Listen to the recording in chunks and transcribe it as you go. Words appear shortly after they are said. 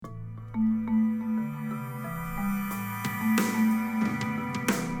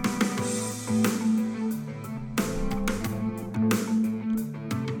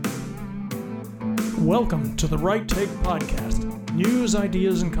Welcome to the Right Take Podcast, news,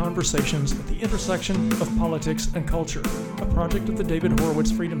 ideas, and conversations at the intersection of politics and culture, a project of the David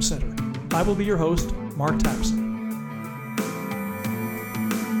Horowitz Freedom Center. I will be your host, Mark Tapson.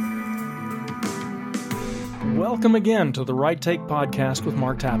 Welcome again to the Right Take Podcast with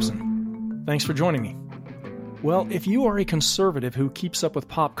Mark Tapson. Thanks for joining me. Well, if you are a conservative who keeps up with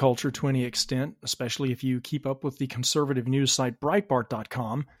pop culture to any extent, especially if you keep up with the conservative news site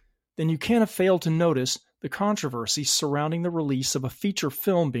Breitbart.com, then you can't have failed to notice the controversy surrounding the release of a feature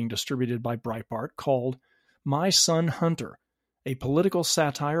film being distributed by Breitbart called My Son Hunter, a political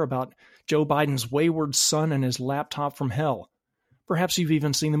satire about Joe Biden's wayward son and his laptop from hell. Perhaps you've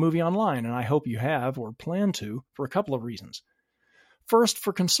even seen the movie online, and I hope you have, or plan to, for a couple of reasons. First,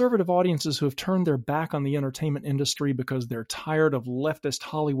 for conservative audiences who have turned their back on the entertainment industry because they're tired of leftist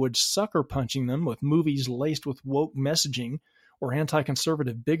Hollywood sucker punching them with movies laced with woke messaging or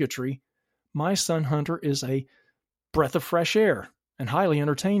anti-conservative bigotry, My Son Hunter is a breath of fresh air and highly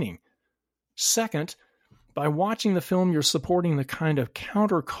entertaining. Second, by watching the film, you're supporting the kind of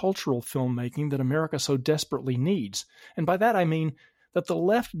countercultural filmmaking that America so desperately needs. And by that I mean that the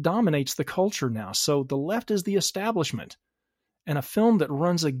left dominates the culture now, so the left is the establishment. And a film that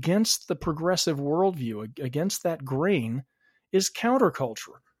runs against the progressive worldview, against that grain, is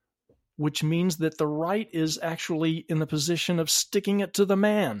counterculture, which means that the right is actually in the position of sticking it to the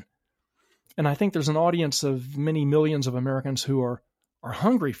man. And I think there's an audience of many millions of Americans who are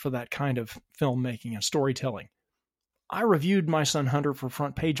hungry for that kind of filmmaking and storytelling. I reviewed My Son Hunter for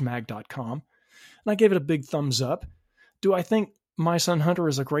FrontPageMag.com, and I gave it a big thumbs up. Do I think My Son Hunter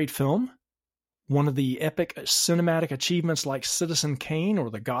is a great film? One of the epic cinematic achievements like Citizen Kane or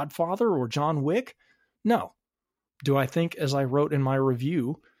The Godfather or John Wick? No. Do I think, as I wrote in my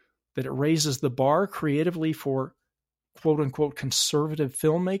review, that it raises the bar creatively for quote-unquote conservative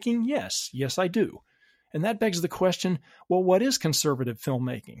filmmaking? Yes, I do. And that begs the question, well, what is conservative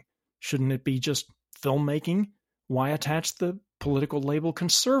filmmaking? Shouldn't it be just filmmaking? Why attach the political label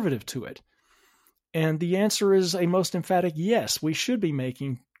conservative to it? And the answer is a most emphatic yes, we should be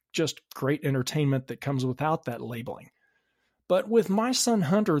making just great entertainment that comes without that labeling. But with My Son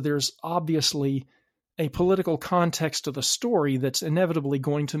Hunter, there's obviously a political context to the story that's inevitably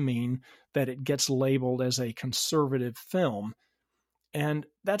going to mean that it gets labeled as a conservative film. And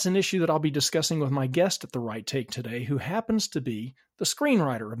that's an issue that I'll be discussing with my guest at The Right Take today, who happens to be the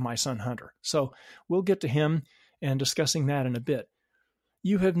screenwriter of My Son Hunter. So we'll get to him and discussing that in a bit.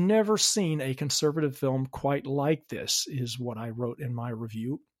 You have never seen a conservative film quite like this, is what I wrote in my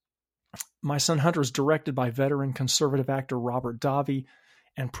review. My Son Hunter is directed by veteran conservative actor Robert Davi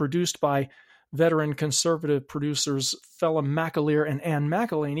and produced by veteran conservative producers Phelim McAleer and Ann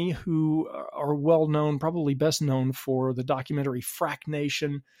McElhaney, who are well known, probably best known for the documentary Frack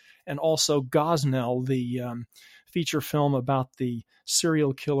Nation and also Gosnell, the feature film about the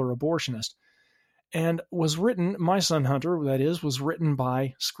serial killer abortionist. And My Son Hunter, that is, was written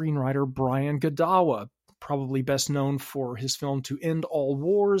by screenwriter Brian Godawa, probably best known for his film To End All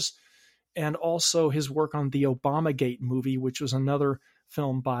Wars, and also his work on the Obamagate movie, which was another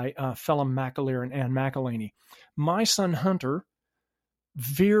film by Phelim McAleer and Ann McElhaney. My Son Hunter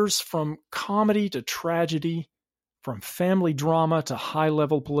veers from comedy to tragedy, from family drama to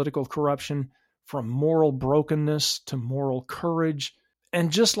high-level political corruption, from moral brokenness to moral courage.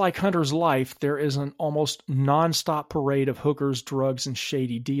 And just like Hunter's life, there is an almost nonstop parade of hookers, drugs, and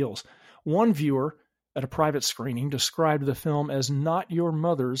shady deals. One viewer at a private screening described the film as not your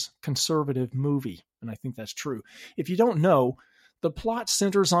mother's conservative movie. And I think that's true. If you don't know, the plot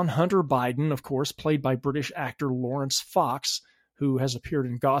centers on Hunter Biden, of course, played by British actor Lawrence Fox, who has appeared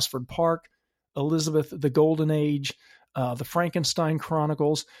in Gosford Park, Elizabeth, The Golden Age, The Frankenstein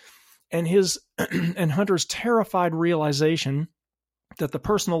Chronicles, and Hunter's terrified realization that the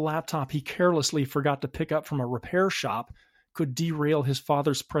personal laptop he carelessly forgot to pick up from a repair shop could derail his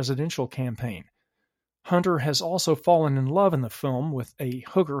father's presidential campaign. Hunter has also fallen in love in the film with a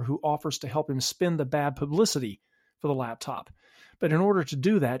hooker who offers to help him spin the bad publicity for the laptop. But in order to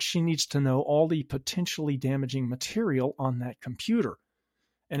do that, she needs to know all the potentially damaging material on that computer.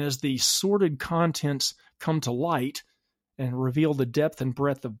 And as the sordid contents come to light and reveal the depth and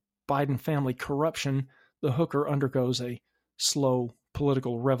breadth of Biden family corruption, the hooker undergoes a slow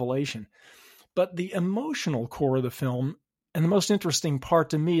political revelation. But the emotional core of the film, and the most interesting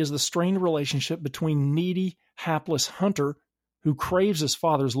part to me, is the strained relationship between needy, hapless Hunter, who craves his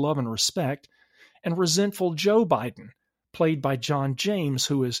father's love and respect, and resentful Joe Biden, played by John James,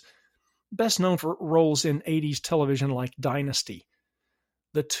 who is best known for roles in 80s television like Dynasty.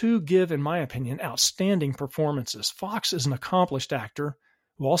 The two give, in my opinion, outstanding performances. Fox is an accomplished actor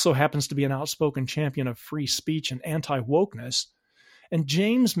who also happens to be an outspoken champion of free speech and anti-wokeness. And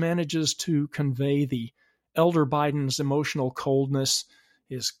James manages to convey the elder Biden's emotional coldness,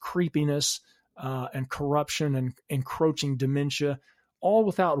 his creepiness, and corruption and encroaching dementia, all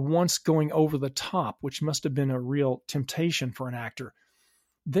without once going over the top, which must have been a real temptation for an actor.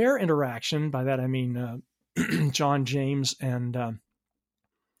 Their interaction, by that I mean John James and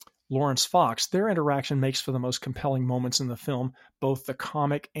Lawrence Fox, their interaction makes for the most compelling moments in the film, both the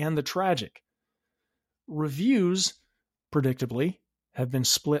comic and the tragic. Reviews, predictably, have been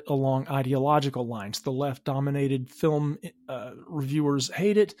split along ideological lines. The left-dominated film reviewers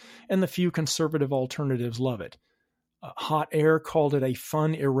hate it, and the few conservative alternatives love it. Hot Air called it a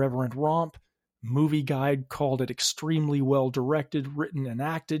fun, irreverent romp. Movie Guide called it extremely well-directed, written, and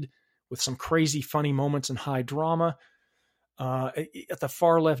acted, with some crazy funny moments and high drama. At the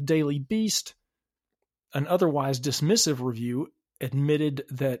far-left Daily Beast, an otherwise dismissive review admitted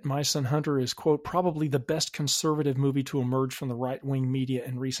that My Son Hunter is, quote, probably the best conservative movie to emerge from the right-wing media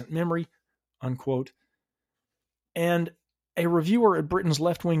in recent memory, unquote. And a reviewer at Britain's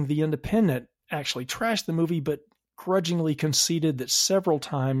left-wing The Independent actually trashed the movie, but grudgingly conceded that several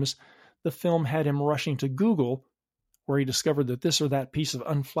times the film had him rushing to Google, where he discovered that this or that piece of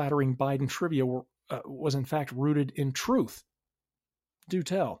unflattering Biden trivia was in fact rooted in truth. Do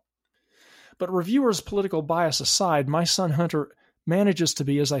tell. But reviewers' political bias aside, My Son Hunter manages to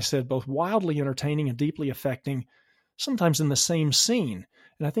be, as I said, both wildly entertaining and deeply affecting, sometimes in the same scene.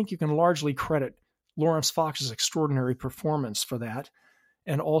 And I think you can largely credit Lawrence Fox's extraordinary performance for that,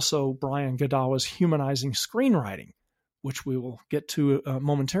 and also Brian Godawa's humanizing screenwriting, which we will get to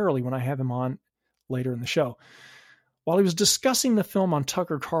momentarily when I have him on later in the show. While he was discussing the film on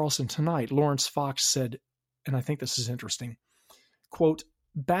Tucker Carlson tonight, Lawrence Fox said, and I think this is interesting, quote,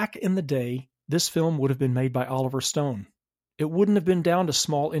 back in the day, this film would have been made by Oliver Stone. It wouldn't have been down to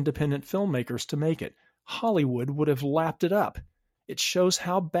small independent filmmakers to make it. Hollywood would have lapped it up. It shows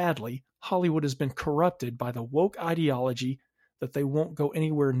how badly Hollywood has been corrupted by the woke ideology that they won't go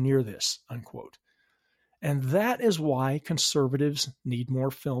anywhere near this, unquote. And that is why conservatives need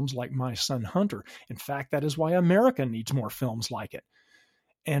more films like My Son Hunter. In fact, that is why America needs more films like it.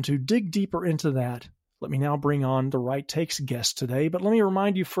 And to dig deeper into that, let me now bring on the Right Takes guest today. But let me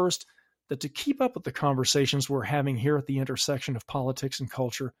remind you first that to keep up with the conversations we're having here at the intersection of politics and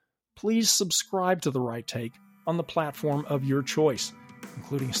culture, please subscribe to The Right Take on the platform of your choice,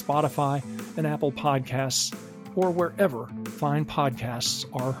 including Spotify and Apple Podcasts, or wherever fine podcasts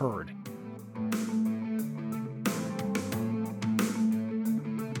are heard.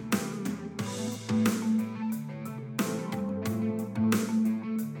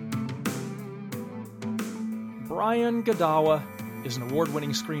 Brian Godawa is an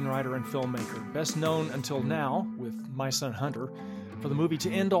award-winning screenwriter and filmmaker, best known until now, with My Son Hunter, for the movie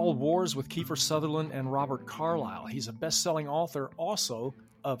To End All Wars with Kiefer Sutherland and Robert Carlyle. He's a best-selling author also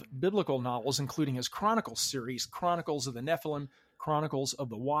of biblical novels, including his Chronicles series, Chronicles of the Nephilim, Chronicles of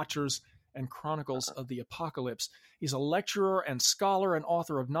the Watchers, and Chronicles of the Apocalypse. He's a lecturer and scholar and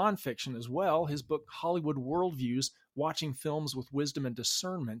author of nonfiction as well. His book, Hollywood Worldviews, Watching Films with Wisdom and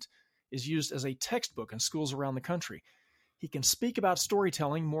Discernment, is used as a textbook in schools around the country. He can speak about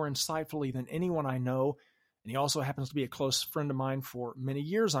storytelling more insightfully than anyone I know, and he also happens to be a close friend of mine for many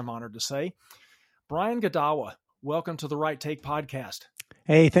years, I'm honored to say. Brian Godawa, welcome to the Right Take podcast.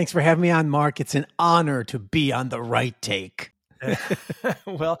 Hey, thanks for having me on, Mark. It's an honor to be on the Right Take.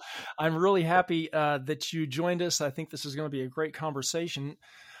 Well, I'm really happy that you joined us. I think this is going to be a great conversation.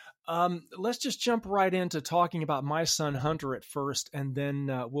 Let's just jump right into talking about My Son Hunter at first, and then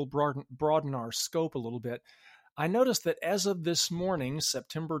we'll broaden our scope a little bit. I noticed that as of this morning,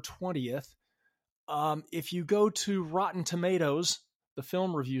 September 20th, if you go to Rotten Tomatoes, the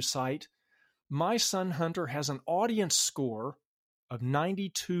film review site, My Son Hunter has an audience score of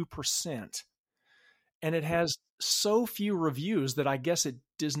 92%. And it has so few reviews that I guess it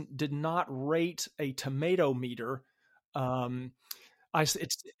did not rate a tomato meter. Apparently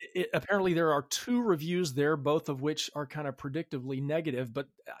there are 2 reviews there, both of which are kind of predictably negative. But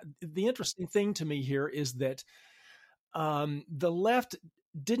the interesting thing to me here is that the left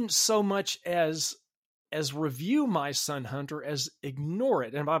didn't so much as review My Son Hunter as ignore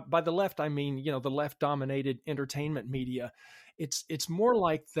it. And by the left, I mean, the left-dominated entertainment media. It's more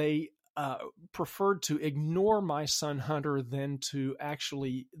like they preferred to ignore My Son Hunter than to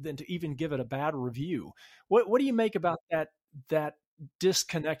even give it a bad review. What do you make about that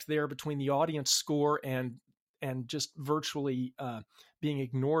disconnect there between the audience score and just virtually being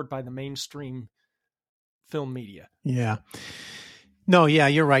ignored by the mainstream film media? Yeah. No, yeah,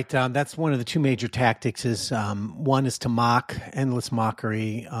 you're right. That's one of the two major tactics is one is to mock, endless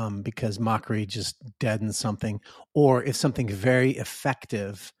mockery, because mockery just deadens something. Or if something's very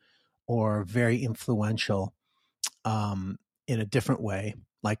effective or very influential in a different way,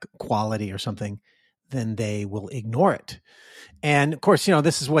 like quality or something, then they will ignore it. And of course,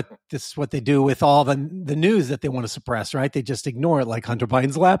 this is what they do with all the news that they want to suppress, right? They just ignore it, like Hunter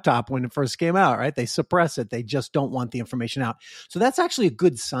Biden's laptop when it first came out, right? They suppress it. They just don't want the information out. So that's actually a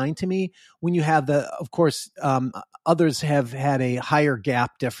good sign to me. When you have of course, others have had a higher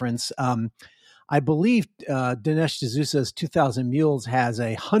gap difference. I believe Dinesh D'Souza's 2000 Mules has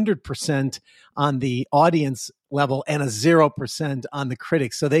 100% on the audience level and 0% on the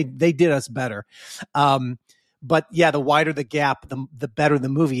critics. So they did us better. But yeah, the wider the gap, the better the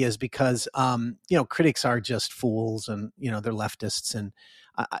movie is, because critics are just fools, and they're leftists, and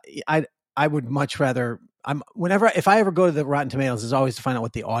I would much rather if I ever go to the Rotten Tomatoes, is always to find out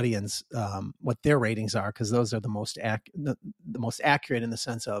what the audience what their ratings are, because those are the most accurate in the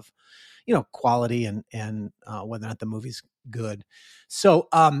sense of quality and whether or not the movie's good. So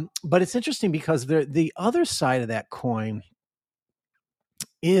but it's interesting because the other side of that coin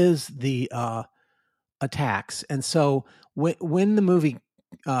is the attacks. And so when the movie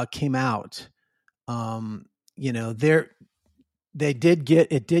came out, it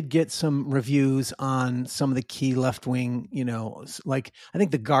did get some reviews on some of the key left wing, like I think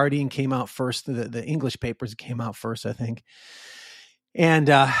The Guardian came out first, the English papers came out first, I think. And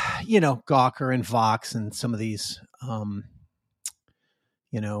Gawker and Vox and some of these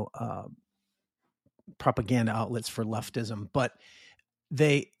propaganda outlets for leftism, but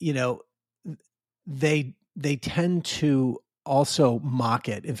they tend to also mock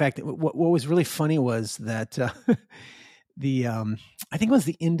it. In fact, what was really funny was that I think it was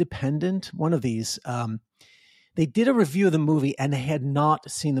The Independent, one of these, they did a review of the movie and they had not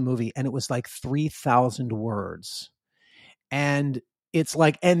seen the movie, and it was like 3,000 words. And it's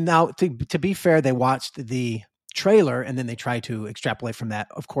like, and now to be fair, they watched the trailer and then they try to extrapolate from that.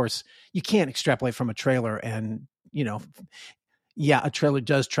 Of course, you can't extrapolate from a trailer, and a trailer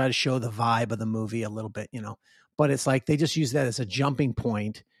does try to show the vibe of the movie a little bit, but it's like they just use that as a jumping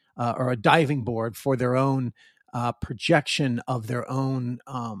point or a diving board for their own projection of their own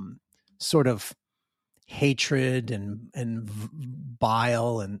sort of hatred and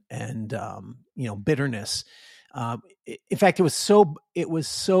bile and bitterness. In fact, it was so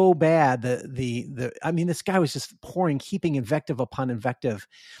bad. This guy was just heaping invective upon invective.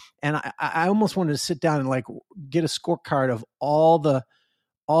 And I almost wanted to sit down and like get a scorecard of all the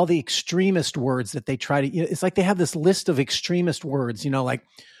extremist words that they try to. It's like they have this list of extremist words, like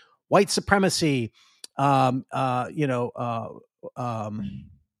white supremacy,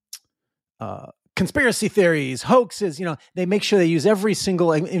 conspiracy theories, hoaxes. They make sure they use every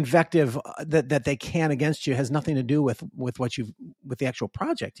single invective that they can against you. It has nothing to do with the actual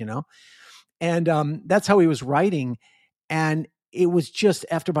project, And that's how he was writing, and it was just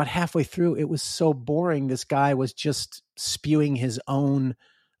after about halfway through, it was so boring. This guy was just spewing his own,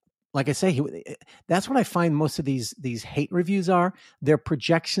 like I say, that's what I find most of these hate reviews are. They're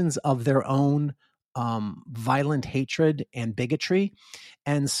projections of their own violent hatred and bigotry.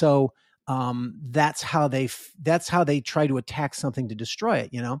 And so that's how they try to attack something to destroy it.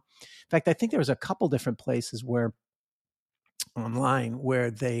 In fact, I think there was a couple different places online where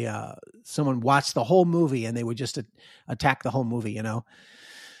they someone watched the whole movie and they would just attack the whole movie.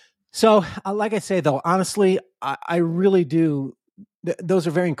 So like I say, though, honestly, I really do. Those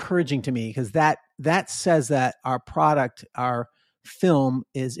are very encouraging to me, because that says that our product, our film,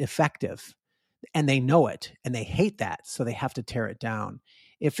 is effective, and they know it, and they hate that, so they have to tear it down.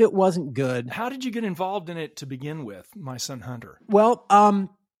 If it wasn't good. How did you get involved in it to begin with, My Son Hunter? Well,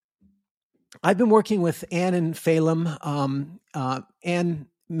 I've been working with Ann and Phelim, Ann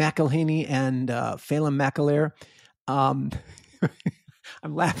McElhaney and Phelim McAleer. I'm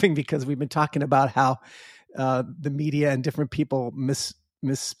laughing because we've been talking about how the media and different people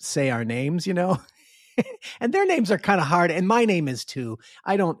say our names, and their names are kind of hard, and my name is too.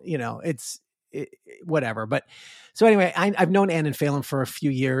 I don't, whatever. But so anyway, I've known Ann and Phelim for a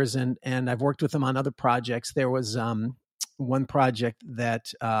few years, and I've worked with them on other projects. There was one project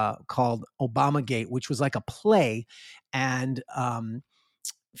that called Obamagate, which was like a play, and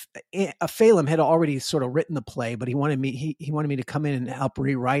Phelim had already sort of written the play, but he wanted me to come in and help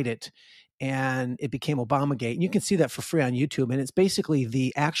rewrite it, and it became Obamagate. And you can see that for free on YouTube, and it's basically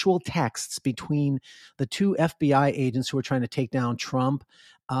the actual texts between the two FBI agents who were trying to take down Trump.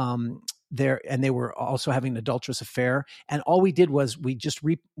 And they were also having an adulterous affair, and all we did was we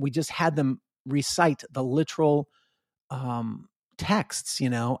just had them recite the literal texts,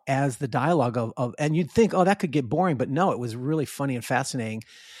 as the dialogue of, and you'd think, oh, that could get boring, but no, it was really funny and fascinating.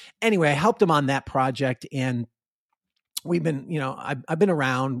 Anyway, I helped him on that project, and we've been, I've been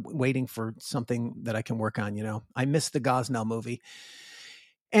around waiting for something that I can work on. I missed the Gosnell movie.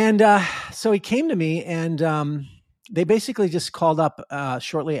 And so he came to me, and they basically just called up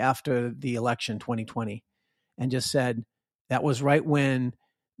shortly after the election 2020 and just said that was right when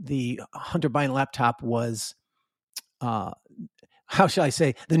the Hunter Biden laptop was, how shall I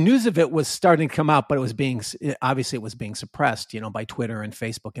say, the news of it was starting to come out, but it was being suppressed, by Twitter and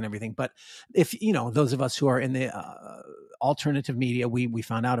Facebook and everything. But if, those of us who are in the alternative media, we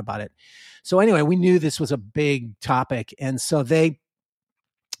found out about it. So anyway, we knew this was a big topic. And so they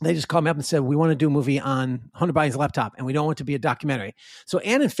just called me up and said, we want to do a movie on Hunter Biden's laptop, and we don't want it to be a documentary. So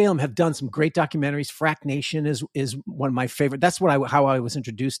Ann and Phelan have done some great documentaries. Frack Nation is one of my favorite. That's how I was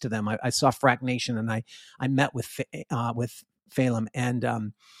introduced to them. I saw Frack Nation, and I met with Phelan.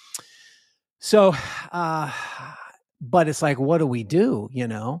 And but it's like, what do we do,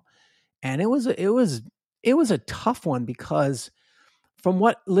 And it was a tough one, because from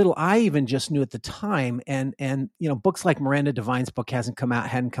what little I even just knew at the time, and books like Miranda Devine's book hadn't come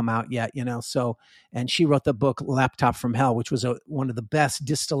out yet, so, and she wrote the book Laptop from Hell, which was one of the best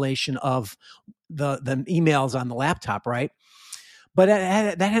distillation of the emails on the laptop, right? But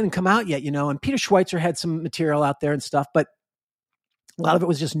that hadn't come out yet, and Peter Schweitzer had some material out there and stuff, but a lot of it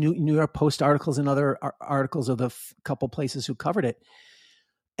was just New York Post articles and other articles of the couple places who covered it.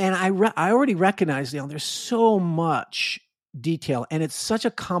 And I already recognized, there's so much detail, and it's such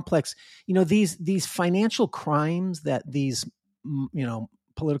a complex, these financial crimes that these,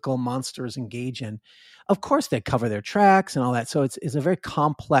 political monsters engage in. Of course, they cover their tracks and all that. So it's a very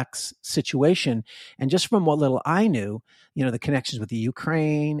complex situation. And just from what little I knew, the connections with the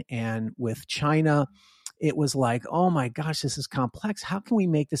Ukraine and with China, it was like, oh my gosh, this is complex. How can we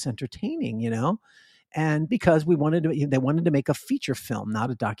make this entertaining, And because they wanted to make a feature film,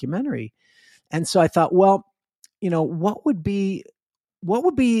 not a documentary. And so I thought, well, what would be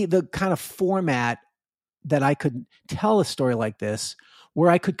the kind of format that I could tell a story like this,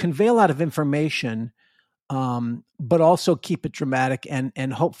 where I could convey a lot of information, but also keep it dramatic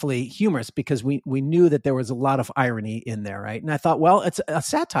and hopefully humorous, because we knew that there was a lot of irony in there, right? And I thought, well, it's a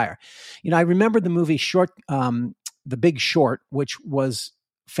satire. I remember the movie The Big Short, which was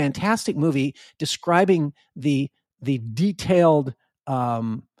a fantastic movie describing the details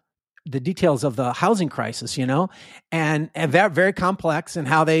of the housing crisis, and very, very complex, and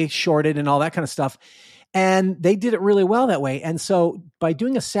how they shorted and all that kind of stuff. And they did it really well that way. And so by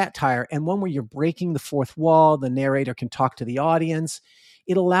doing a satire, and one where you're breaking the fourth wall, the narrator can talk to the audience,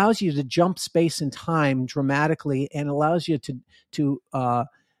 it allows you to jump space and time dramatically, and allows you to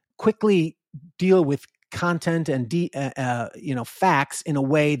quickly deal with content and facts in a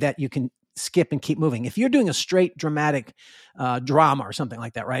way that you can skip and keep moving. If you're doing a straight dramatic drama or something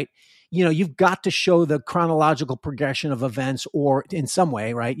like that, right? You've got to show the chronological progression of events, or in some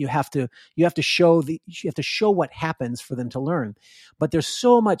way, right? You have to show what happens for them to learn. But there's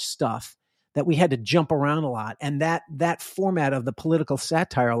so much stuff that we had to jump around a lot, and that format of the political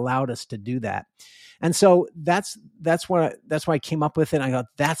satire allowed us to do that. And so that's why I came up with it. I thought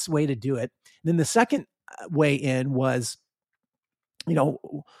that's the way to do it. And then the second way in was,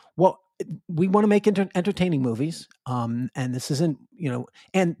 we want to make entertaining movies. And this isn't,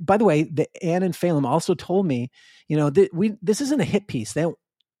 and by the way, Ann and Phelan also told me, this isn't a hit piece.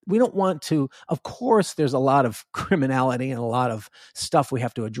 We don't want to, of course, there's a lot of criminality and a lot of stuff we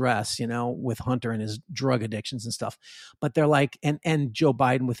have to address, with Hunter and his drug addictions and stuff. But they're like, and Joe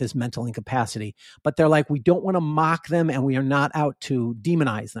Biden with his mental incapacity, but they're like, we don't want to mock them, and we are not out to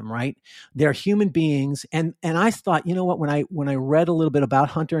demonize them, right? They're human beings. And I thought, what, when I read a little bit about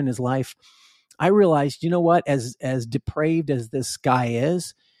Hunter and his life, I realized, what, as depraved as this guy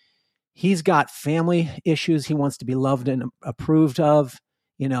is, he's got family issues. He wants to be loved and approved of.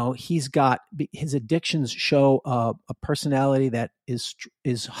 He's got, his addictions show a personality that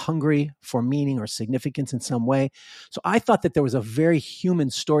is hungry for meaning or significance in some way. So I thought that there was a very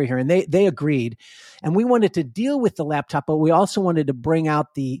human story here, and they agreed. And we wanted to deal with the laptop, but we also wanted to bring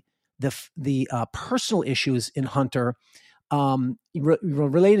out the personal issues in Hunter,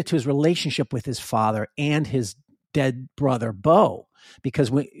 related to his relationship with his father and his dead brother Bo, because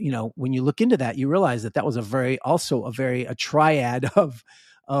when you look into that, you realize that was a triad of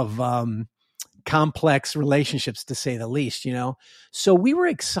complex relationships, to say the least, So we were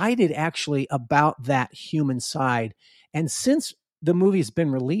excited actually about that human side. And since the movie's been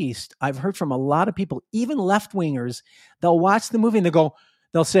released, I've heard from a lot of people, even left-wingers, they'll watch the movie and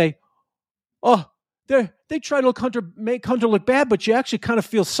they'll say, oh, they try to make Hunter look bad, but you actually kind of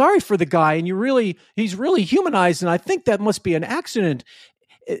feel sorry for the guy, and he's really humanized, and I think that must be an accident.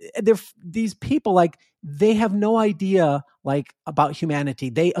 These people, like, they have no idea, like, about humanity.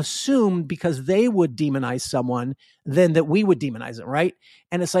 They assume because they would demonize someone, then that we would demonize them, right?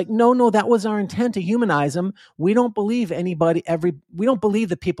 And it's like, no, that was our intent, to humanize them. We don't believe we don't believe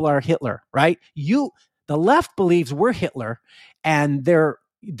that people are Hitler, right? The left believes we're Hitler, and they're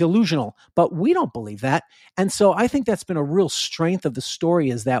delusional, but we don't believe that. And so I think that's been a real strength of the story,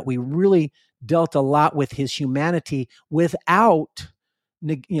 is that we really dealt a lot with his humanity without,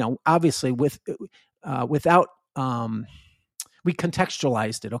 obviously without, we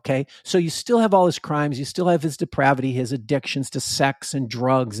contextualized it. Okay. So you still have all his crimes. You still have his depravity, his addictions to sex and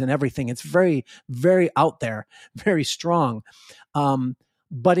drugs and everything. It's very, very out there, very strong.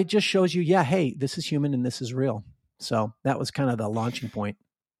 But it just shows you, yeah, hey, this is human and this is real. So that was kind of the launching point.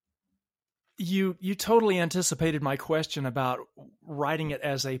 You totally anticipated my question about writing it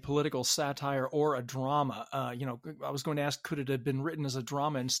as a political satire or a drama. I was going to ask, could it have been written as a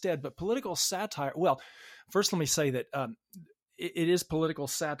drama instead? But political satire, well, first let me say that it is political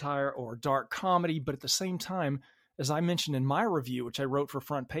satire or dark comedy, but at the same time, as I mentioned in my review, which I wrote for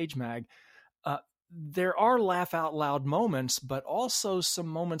Front Page Mag, there are laugh out loud moments, but also some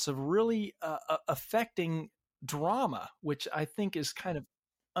moments of really affecting drama, which I think is kind of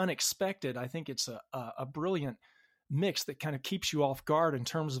unexpected. I think it's a brilliant mix that kind of keeps you off guard in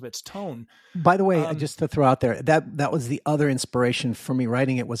terms of its tone. By the way, just to throw out there, that was the other inspiration for me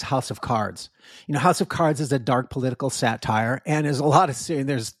writing it, was House of Cards. House of Cards is a dark political satire, and there's a lot of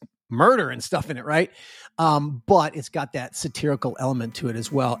there's murder and stuff in it, right? But it's got that satirical element to it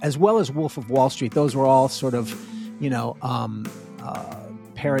as well as Wolf of Wall Street. Those were all sort of,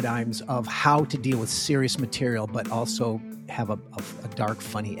 paradigms of how to deal with serious material, but also have a dark,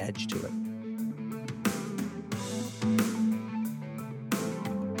 funny edge to it.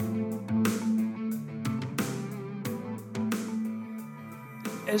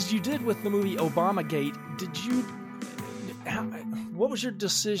 As you did with the movie Obamagate, what was your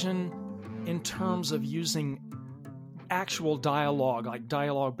decision in terms of using actual dialogue, like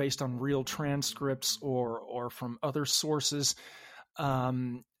dialogue based on real transcripts or from other sources?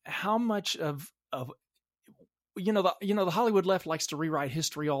 How much of the Hollywood left likes to rewrite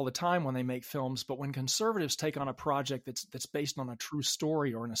history all the time when they make films, but when conservatives take on a project that's based on a true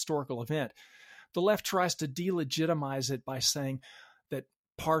story or an historical event, the left tries to delegitimize it by saying that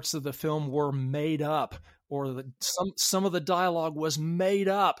parts of the film were made up, or that some of the dialogue was made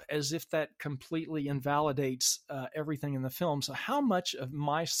up, as if that completely invalidates everything in the film. So how much of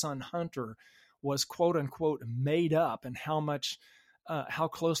My Son Hunter was quote unquote made up, and how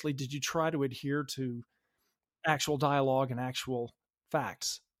closely did you try to adhere to actual dialogue and actual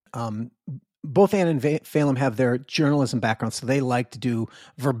facts? Both Ann and Phelan have their journalism background, so they like to do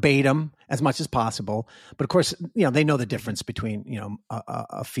verbatim as much as possible. But of course, they know the difference between,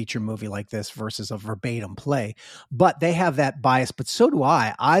 a feature movie like this versus a verbatim play. But they have that bias, but so do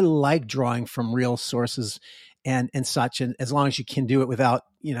I. I like drawing from real sources and such, and as long as you can do it without,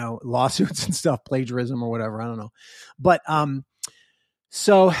 lawsuits and stuff, plagiarism or whatever, I don't know. But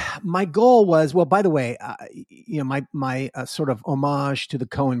so my goal was, well, by the way, my sort of homage to the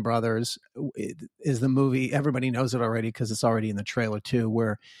Coen brothers is the movie. Everybody knows it already because it's already in the trailer too,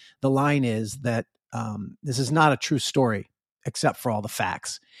 where the line is that this is not a true story except for all the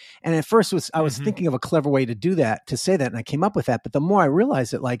facts. And at first I was thinking of a clever way to do that, to say that, and I came up with that. But the more I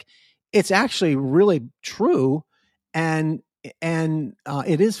realized it, like, it's actually really true, and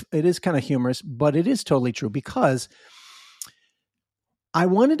it is kind of humorous, but it is totally true, because I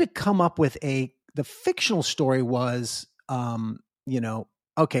wanted to come up with the fictional story was,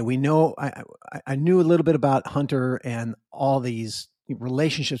 okay, we know, I knew a little bit about Hunter and all these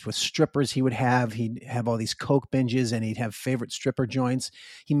relationships with strippers he would have. He'd have all these coke binges, and he'd have favorite stripper joints.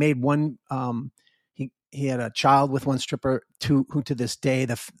 He made one, he had a child with one stripper who to this day,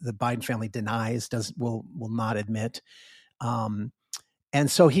 the Biden family denies, will not admit. And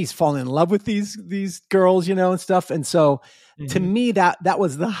so he's fallen in love with these girls, and stuff. And so to me, that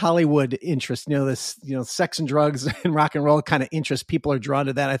was the Hollywood interest, this, sex and drugs and rock and roll kind of interest. People are drawn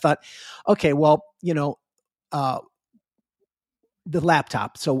to that. I thought, okay, well, the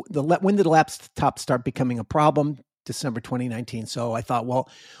laptop. So when did the laptop start becoming a problem? December 2019. So I thought, well,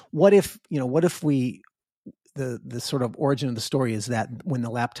 what if we, the sort of origin of the story is that when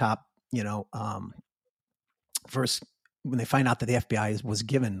the laptop, first, when they find out that the FBI was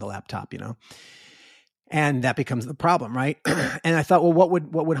given the laptop, And that becomes the problem, right? And I thought, well, what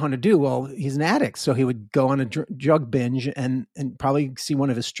would Hunter do? Well, he's an addict, so he would go on a drug binge and probably see one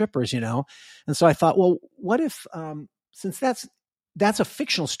of his strippers, And so I thought, well, what if since that's a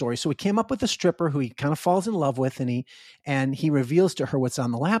fictional story, so he came up with a stripper who he kind of falls in love with, and he reveals to her what's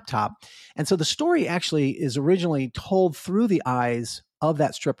on the laptop. And so the story actually is originally told through the eyes of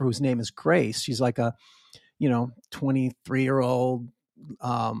that stripper whose name is Grace. She's like a 23-year-old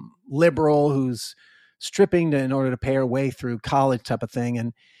liberal who's stripping in order to pay her way through college type of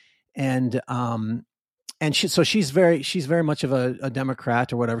thing. And she's very much of a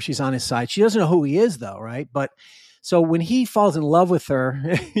Democrat or whatever. She's on his side. She doesn't know who he is though. Right. But so when he falls in love with her,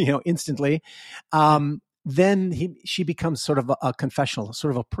 instantly, then she becomes sort of a confessional,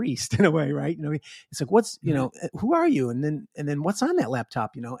 sort of a priest in a way. Right. It's like, who are you? And then what's on that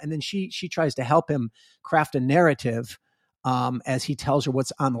laptop, and then she tries to help him craft a narrative, as he tells her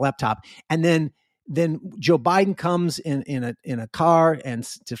what's on the laptop. And then Joe Biden comes in a car and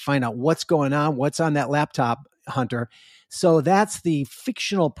to find out what's going on, what's on that laptop, Hunter. So that's the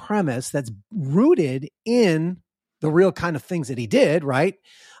fictional premise that's rooted in the real kind of things that he did, right?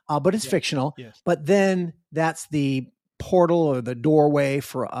 But it's fictional. Yes. But then that's the portal or the doorway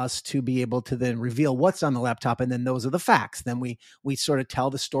for us to be able to then reveal what's on the laptop. And then those are the facts. Then we sort of tell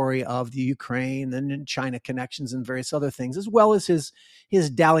the story of the Ukraine and China connections and various other things, as well as his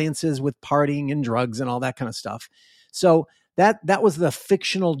dalliances with partying and drugs and all that kind of stuff. So that was the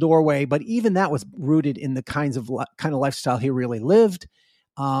fictional doorway, but even that was rooted in the kind of lifestyle he really lived.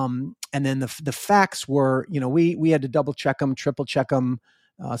 And then the facts were, we had to double check them, triple check them.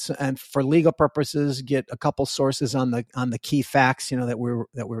 And for legal purposes, get a couple sources on the key facts, that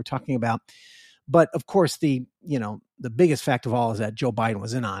we were talking about. But of course, the biggest fact of all is that Joe Biden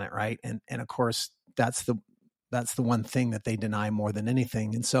was in on it, right? And of course, that's the one thing that they deny more than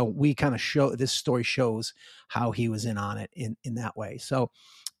anything. And so we kind of this story shows how he was in on it in that way. So,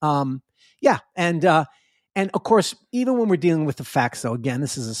 and of course, even when we're dealing with the facts, though, again,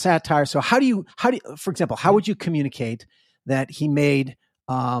 this is a satire. So how do you, for example, how would you communicate that he made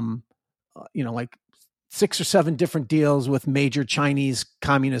like 6 or 7 different deals with major Chinese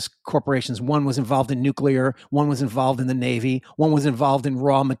communist corporations? One was involved in nuclear, one was involved in the Navy, one was involved in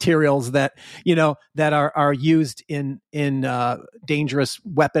raw materials that are used in dangerous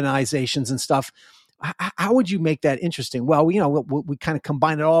weaponizations and stuff. How would you make that interesting? Well, we kind of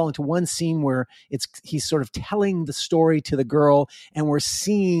combine it all into one scene where he's sort of telling the story to the girl, and we're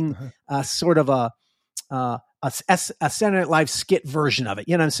seeing sort of a Saturday Night Live skit version of it.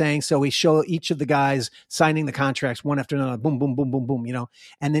 You know what I'm saying? So we show each of the guys signing the contracts one after another, boom, boom, boom, boom, boom,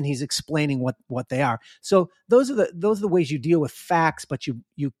 and then he's explaining what they are. So those are the ways you deal with facts, but you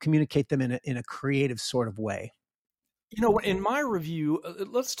communicate them in a creative sort of way. In my review,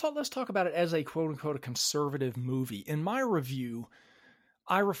 let's talk about it as a quote unquote a conservative movie. In my review,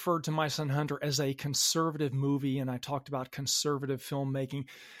 I referred to My Son Hunter as a conservative movie, and I talked about conservative filmmaking,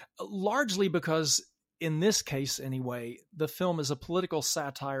 largely because in this case, anyway, the film is a political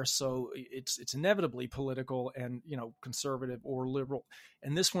satire, so it's inevitably political and, conservative or liberal.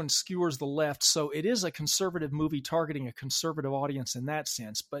 And this one skewers the left, so it is a conservative movie targeting a conservative audience in that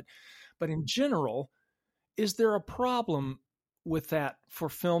sense. But in general, is there a problem with that for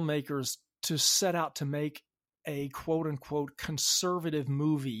filmmakers to set out to make a quote unquote conservative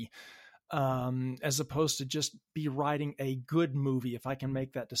movie, as opposed to just be writing a good movie, if I can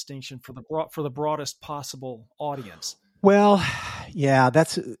make that distinction, for the broadest possible audience? Well, yeah,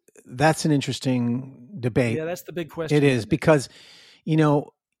 that's an interesting debate. Yeah, that's the big question. It is, because, you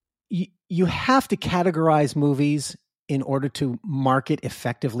have to categorize movies in order to market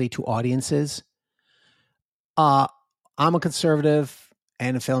effectively to audiences. I'm a conservative,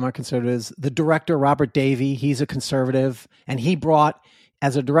 and the film are conservatives. The director, Robert Davey, he's a conservative, and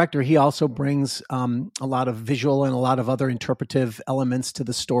as a director, he also brings a lot of visual and a lot of other interpretive elements to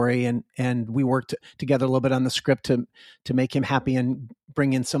the story. And we worked together a little bit on the script to make him happy and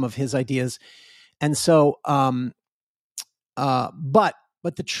bring in some of his ideas. And so, but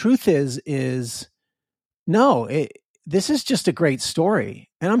the truth is no, this is just a great story.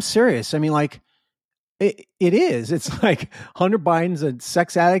 And I'm serious. I mean, like, it is. It's like Hunter Biden's a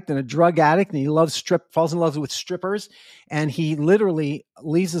sex addict and a drug addict, and he falls in love with strippers, and he literally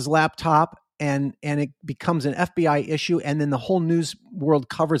leaves his laptop, and it becomes an FBI issue, and then the whole news world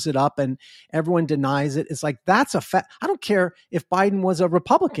covers it up, and everyone denies it. It's like, that's I don't care if Biden was a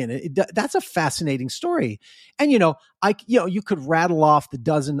Republican. That's a fascinating story. And you could rattle off the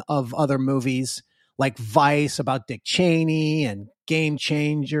dozen of other movies like Vice about Dick Cheney, and Game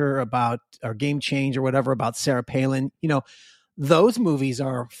Change or whatever about Sarah Palin. Those movies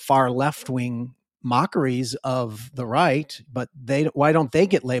are far left-wing mockeries of the right, but why don't they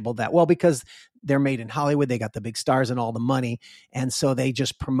get labeled that? Well, because they're made in Hollywood, they got the big stars and all the money, and so they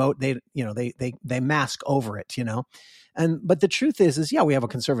just promote, they mask over it, but the truth is yeah, we have a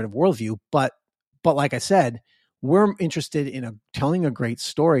conservative worldview, but like I said, we're interested in telling a great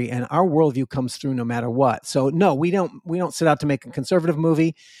story, and our worldview comes through no matter what. So no, we don't set out to make a conservative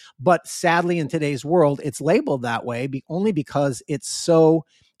movie, but sadly in today's world, it's labeled that way only because it's so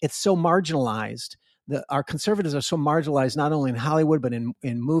marginalized. Our conservatives are so marginalized, not only in Hollywood, but in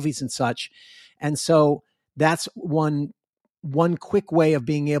movies and such. And so that's one quick way of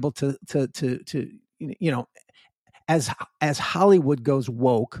being able to as Hollywood goes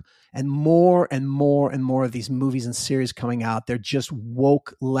woke, and more of these movies and series coming out, they're just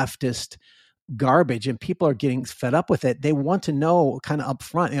woke leftist garbage, and people are getting fed up with it. They want to know kind of up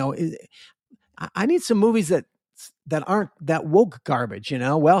front, I need some movies that aren't that woke garbage,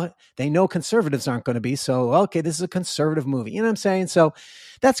 well, they know conservatives aren't going to be, so okay, this is a conservative movie, you know what I'm saying? So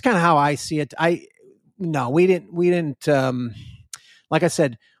that's kind of how I see it. We didn't like I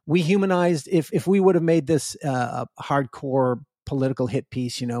said, we humanized. If we would have made this a hardcore political hit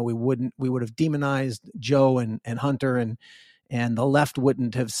piece, we would have demonized Joe and Hunter, and the left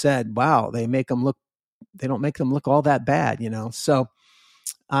wouldn't have said, wow, they don't make them look all that bad, so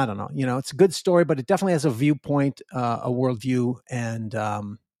I don't know, it's a good story, but it definitely has a viewpoint, a worldview, and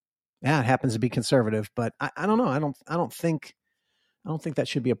it happens to be conservative, but I don't know. I don't think that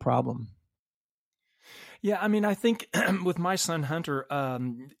should be a problem. Yeah, I mean, I think with my son Hunter,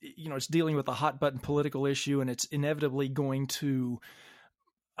 it's dealing with a hot button political issue, and it's inevitably going to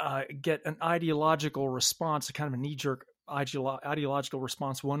get an ideological response, a kind of a knee-jerk ideological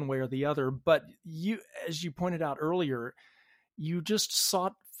response one way or the other. But as you pointed out earlier, you just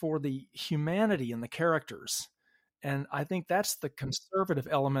sought for the humanity in the characters. And I think that's the conservative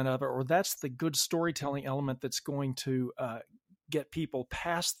element of it, or that's the good storytelling element that's going to get people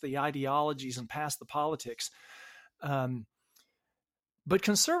past the ideologies and past the politics. But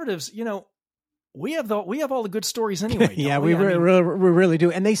conservatives, we have all the good stories anyway. Yeah, we really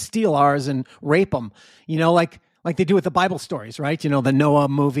do. And they steal ours and rape them, like they do with the Bible stories, right? The Noah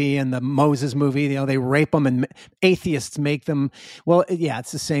movie and the Moses movie, they rape them, and atheists make them. Well, yeah,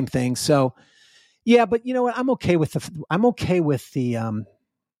 it's the same thing. So yeah, but you know what? I'm okay with the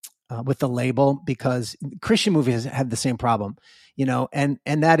label, because Christian movies have the same problem, and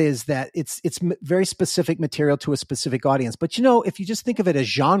that is that it's very specific material to a specific audience. But if you just think of it as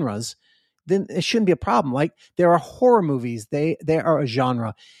genres, then it shouldn't be a problem. Like there are horror movies, they are a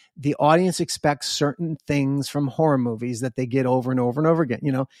genre. The audience expects certain things from horror movies that they get over and over and over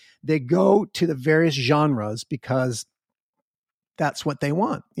again. They go to the various genres because that's what they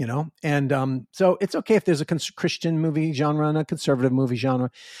want, and so it's okay if there's a Christian movie genre and a conservative movie genre.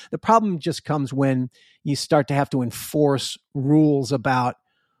 The problem just comes when you start to have to enforce rules about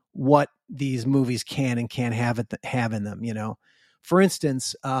what these movies can and can't have in them. For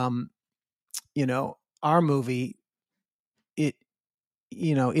instance, our movie, it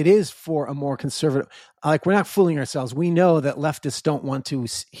is for a more conservative. Like, we're not fooling ourselves. We know that leftists don't want to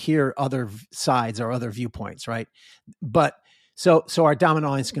hear other sides or other viewpoints, right? But So our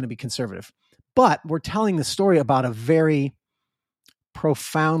dominant audience is going to be conservative, but we're telling the story about a very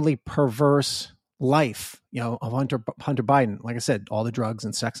profoundly perverse life, of Hunter Biden. Like I said, all the drugs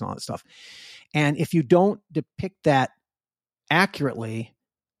and sex and all that stuff. And if you don't depict that accurately,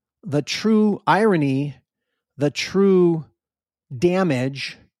 the true irony, the true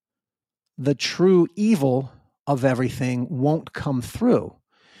damage, the true evil of everything won't come through.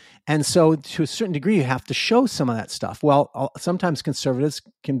 And so to a certain degree, you have to show some of that stuff. Well, sometimes conservatives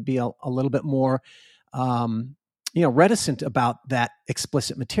can be a little bit more, reticent about that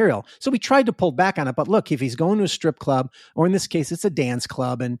explicit material. So we tried to pull back on it. But look, if he's going to a strip club, or in this case, it's a dance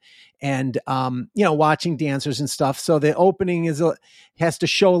club, and watching dancers and stuff. So the opening has to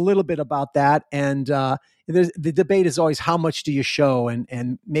show a little bit about that. And the debate is always, how much do you show?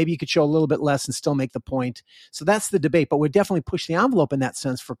 And maybe you could show a little bit less and still make the point. So that's the debate. But we definitely push the envelope in that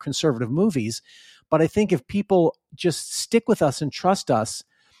sense for conservative movies. But I think if people just stick with us and trust us,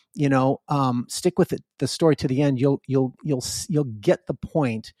 stick with it, the story to the end, you'll get the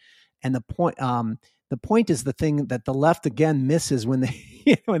point. And the point is the thing that the left again misses when they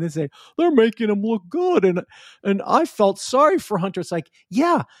when they say they're making him look good, and I felt sorry for Hunter. It's like,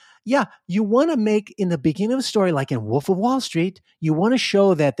 yeah, Yeah, you want to make in the beginning of a story, like in Wolf of Wall Street, you want to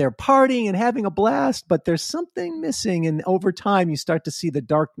show that they're partying and having a blast, but there's something missing. And over time, you start to see the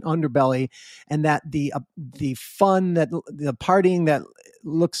dark underbelly, and that the fun, that the partying that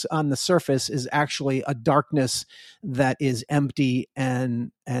looks on the surface is actually a darkness that is empty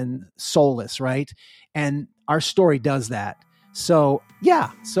and soulless, right? And our story does that. It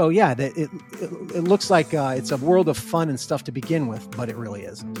looks like it's a world of fun and stuff to begin with, but it really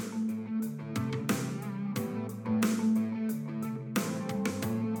isn't.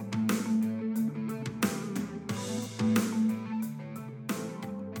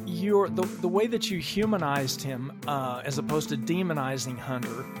 The way that you humanized him, as opposed to demonizing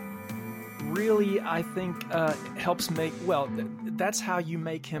Hunter, really, I think, helps make, that's how you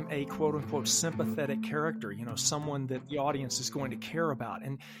make him a quote-unquote sympathetic character, someone that the audience is going to care about.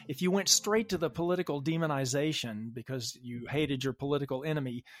 And if you went straight to the political demonization because you hated your political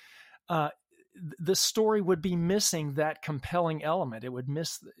enemy, the story would be missing that compelling element. It would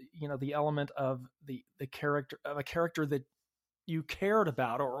miss, the element of the character, of a character that you cared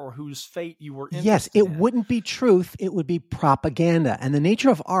about or whose fate you were interested in. Yes, it wouldn't be truth, it would be propaganda. And the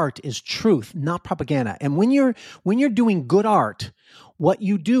nature of art is truth, not propaganda. And when you're doing good art, what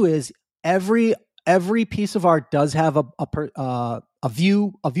you do is every piece of art does have a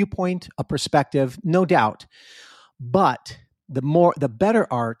viewpoint, a perspective, no doubt. But the better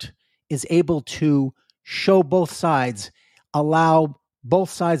art is able to show both sides, allow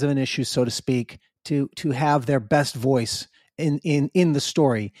both sides of an issue, so to speak, to have their best voice in the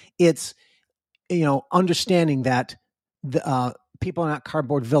story. It's, understanding that the people are not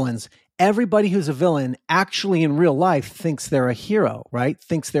cardboard villains. Everybody who's a villain actually in real life thinks they're a hero, right?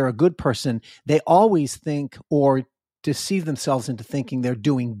 Thinks they're a good person. They always think or deceive themselves into thinking they're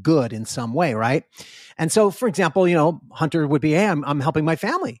doing good in some way, right? And so, for example, Hunter would be, hey, I'm helping my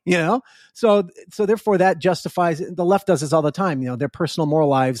family, So therefore that justifies, the left does this all the time, their personal moral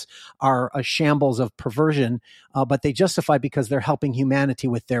lives are a shambles of perversion, but they justify because they're helping humanity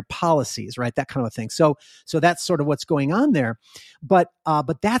with their policies, right? That kind of a thing. So that's sort of what's going on there. But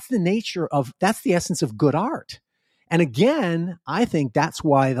that's that's the essence of good art. And again, I think that's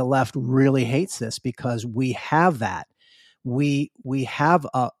why the left really hates this, because we have that. We have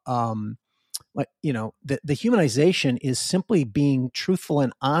the humanization is simply being truthful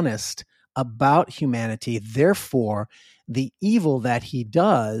and honest about humanity. Therefore, the evil that he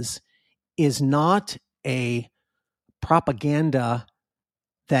does is not a propaganda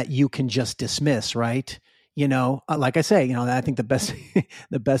that you can just dismiss, right? Like I say, I think the best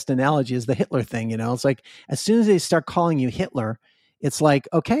the best analogy is the Hitler thing. It's like as soon as they start calling you Hitler, it's like,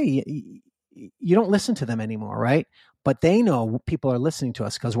 okay, you don't listen to them anymore, right? But they know people are listening to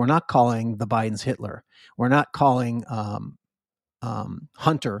us because we're not calling the Bidens Hitler. We're not calling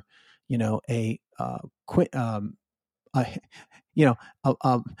Hunter, I was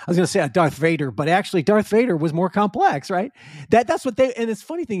going to say a Darth Vader, but actually Darth Vader was more complex, right? That's what and it's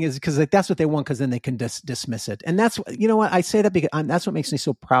funny thing is because that's what they want, because then they can dismiss it. And that's, what I say that because that's what makes me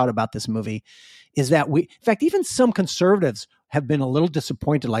so proud about this movie is that in fact, even some conservatives have been a little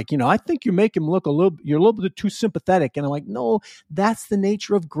disappointed. Like, I think you make him look you're a little bit too sympathetic. And I'm like, no, that's the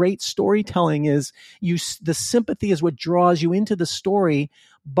nature of great storytelling is the sympathy is what draws you into the story.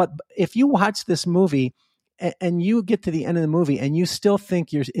 But if you watch this movie and you get to the end of the movie and you still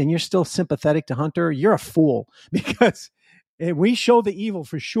think you're still sympathetic to Hunter, you're a fool, because we show the evil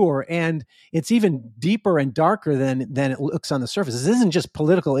for sure. And it's even deeper and darker than it looks on the surface. This isn't just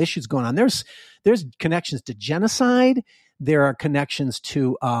political issues going on. There's connections to genocide. There are connections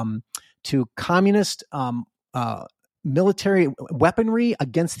to communist military weaponry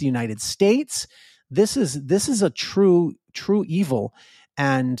against the United States. This is a true evil.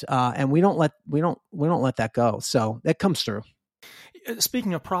 And we don't let that go. So that comes through.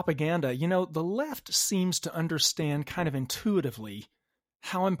 Speaking of propaganda, the left seems to understand kind of intuitively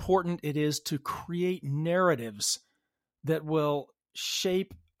how important it is to create narratives that will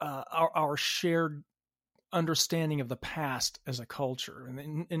shape our shared understanding of the past as a culture.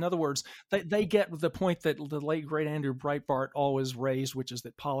 And in other words, they get the point that the late great Andrew Breitbart always raised, which is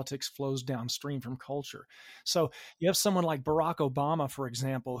that politics flows downstream from culture. So you have someone like Barack Obama, for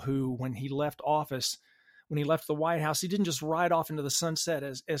example, who, when he left office, when he left the White House, he didn't just ride off into the sunset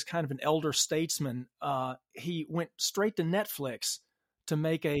as kind of an elder statesman. He went straight to Netflix to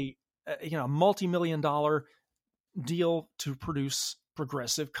make a multi-million-dollar deal to produce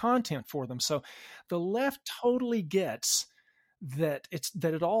progressive content for them. So the left totally gets that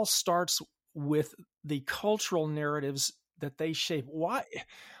it all starts with the cultural narratives that they shape. Why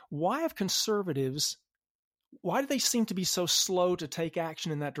have conservatives why do they seem to be so slow to take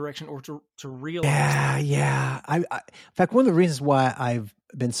action in that direction or to realize? Yeah. In fact, one of the reasons why I've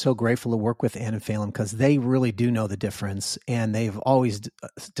been so grateful to work with Ann and Phelan, because they really do know the difference, and they've always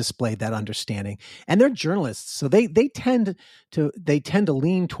displayed that understanding. And they're journalists, so they tend to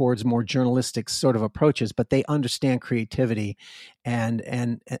lean towards more journalistic sort of approaches, but they understand creativity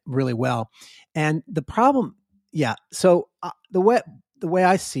and really well. And the problem, yeah. So the way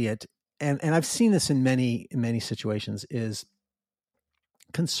I see it, and I've seen this in many situations, is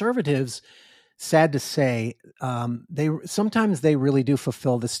conservatives, sad to say, they sometimes they really do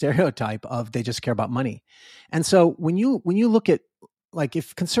fulfill the stereotype of they just care about money. And so when you look at, like,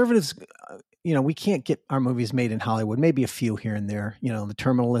 if conservatives, we can't get our movies made in Hollywood, maybe a few here and there, The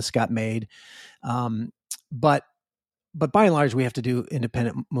Terminal List got made. But by and large, we have to do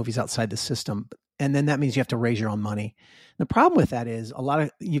independent movies outside the system. And then that means you have to raise your own money. The problem with that is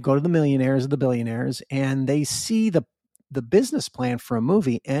you go to the millionaires or the billionaires, and they see the business plan for a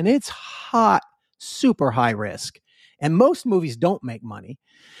movie, and it's hot, super high risk. And most movies don't make money.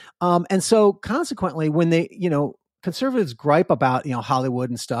 And so consequently, when they, conservatives gripe about,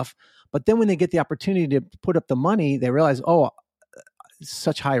 Hollywood and stuff, but then when they get the opportunity to put up the money, they realize,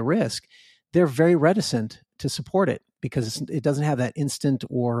 such high risk. They're very reticent to support it because it doesn't have that instant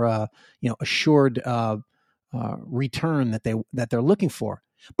or, assured return that they're looking for.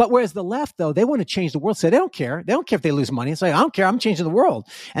 But whereas the left, though, they want to change the world. So they don't care. They don't care if they lose money. It's like, I don't care. I'm changing the world.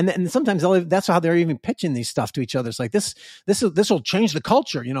 And sometimes that's how they're even pitching these stuff to each other. It's like, this will change the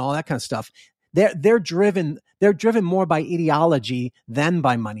culture, all that kind of stuff. They're driven more by ideology than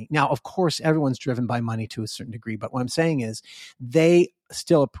by money. Now, of course, everyone's driven by money to a certain degree. But what I'm saying is they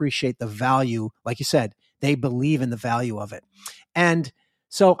still appreciate the value. Like you said, they believe in the value of it. And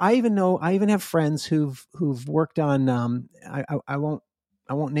so I even have friends who've worked on, I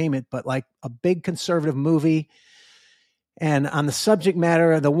won't name it, but like a big conservative movie. And on the subject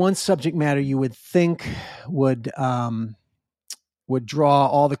matter, the one subject matter you would think would draw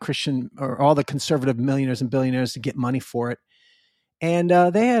all the Christian or all the conservative millionaires and billionaires to get money for it. And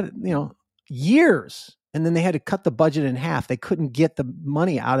they had, years, and then they had to cut the budget in half. They couldn't get the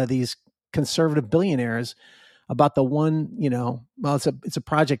money out of these conservative billionaires about the one, it's a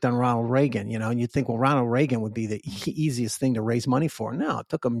project on Ronald Reagan, and you'd think, well, Ronald Reagan would be the easiest thing to raise money for. No, it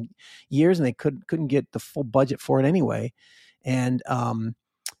took them years, and they couldn't get the full budget for it anyway. And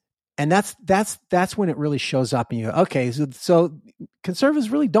that's when it really shows up in you. Okay, so conservatives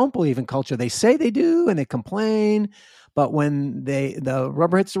really don't believe in culture. They say they do, and they complain, but when the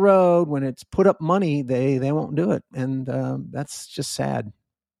rubber hits the road, when it's put up money, they won't do it, and that's just sad.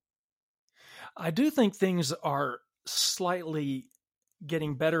 I do think things are slightly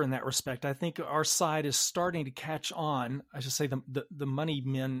getting better in that respect. I think our side is starting to catch on. I should say the money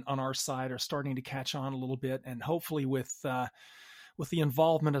men on our side are starting to catch on a little bit, and hopefully with the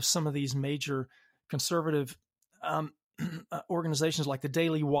involvement of some of these major conservative organizations like the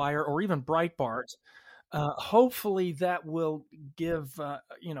Daily Wire or even Breitbart, hopefully that will give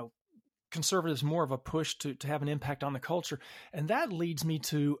conservatives more of a push to have an impact on the culture. And that leads me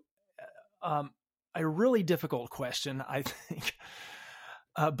to a really difficult question, I think,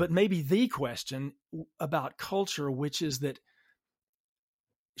 but maybe the question about culture, which is that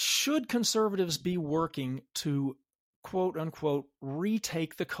should conservatives be working to, quote unquote,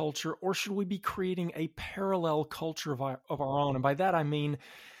 retake the culture, or should we be creating a parallel culture of our own? And by that, I mean,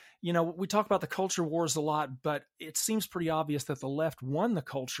 we talk about the culture wars a lot, but it seems pretty obvious that the left won the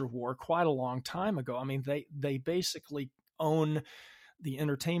culture war quite a long time ago. I mean, they basically own the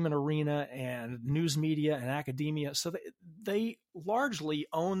entertainment arena and news media and academia. So they largely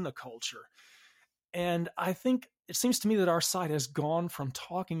own the culture. And I think it seems to me that our side has gone from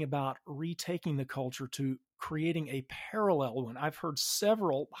talking about retaking the culture to creating a parallel one. I've heard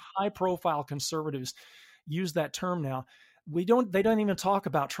several high-profile conservatives use that term now. They don't even talk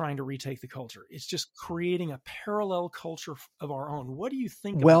about trying to retake the culture. It's just creating a parallel culture of our own. What do you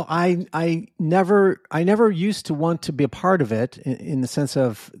think? Well, I never used to want to be a part of it in the sense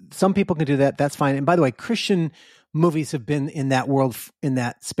of some people can do that. That's fine. And by the way, Christian movies have been in that world, in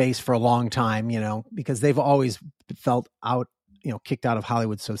that space for a long time, because they've always felt out, kicked out of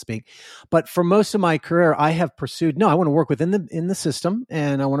Hollywood, so to speak. But for most of my career, I have pursued, I want to work within the system,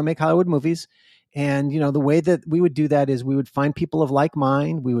 and I want to make Hollywood movies. And, the way that we would do that is we would find people of like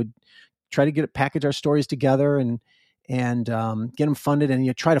mind. We would try to package our stories together and get them funded. And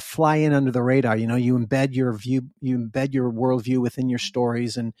you try to fly in under the radar. You embed your worldview within your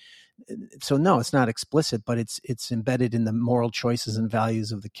stories. And so, no, it's not explicit, but it's embedded in the moral choices and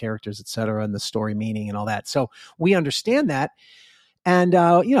values of the characters, et cetera, and the story meaning and all that. So we understand that. And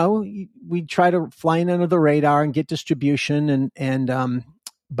we try to fly in under the radar and get distribution,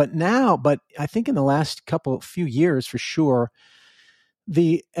 but I think in the last few years, for sure,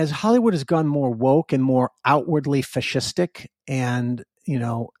 as Hollywood has gone more woke and more outwardly fascistic, and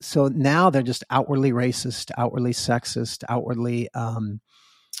so now they're just outwardly racist, outwardly sexist, outwardly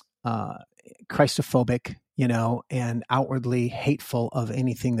Christophobic, and outwardly hateful of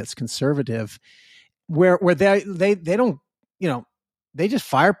anything that's conservative. Where they don't, they just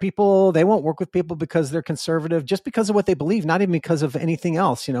fire people. They won't work with people because they're conservative, just because of what they believe, not even because of anything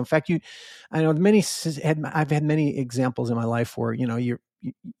else. In fact, I've had many examples in my life where, you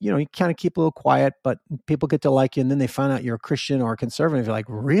kind of keep a little quiet, but people get to like you. And then they find out you're a Christian or a conservative. You're like,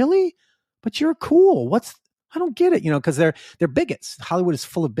 really? But you're cool. I don't get it, because they're bigots. Hollywood is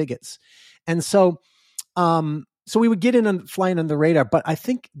full of bigots. And so we would get in and flying on the radar, but I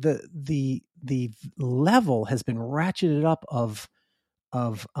think the level has been ratcheted up of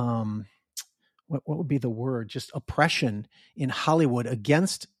what would be the word? Just oppression in Hollywood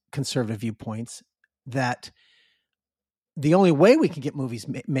against conservative viewpoints, that the only way we can get movies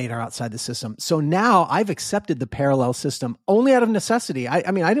made are outside the system. So now I've accepted the parallel system only out of necessity.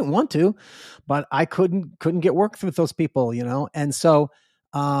 I mean, I didn't want to, but I couldn't get work with those people, And so,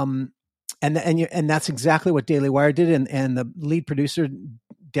 and that's exactly what Daily Wire did. And the lead producer,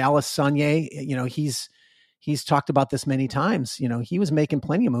 Dallas Sonye, he's talked about this many times. He was making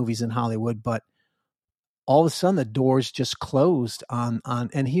plenty of movies in Hollywood, but all of a sudden the doors just closed on,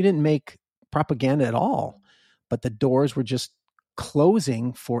 and he didn't make propaganda at all, but the doors were just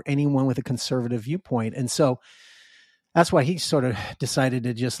closing for anyone with a conservative viewpoint. And so that's why he sort of decided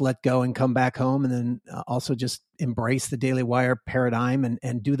to just let go and come back home, and then also just embrace the Daily Wire paradigm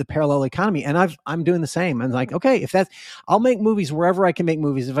and do the parallel economy. And I'm doing the same. I'm like, okay, I'll make movies wherever I can make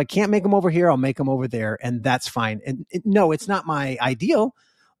movies. If I can't make them over here, I'll make them over there, and that's fine. And no, it's not my ideal,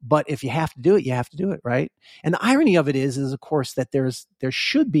 but if you have to do it, you have to do it, right? And the irony of it is of course that there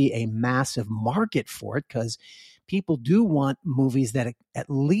should be a massive market for it, because people do want movies that at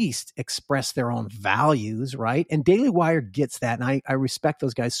least express their own values, right? And Daily Wire gets that, and I respect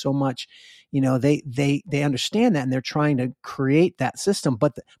those guys so much. They understand that, and they're trying to create that system.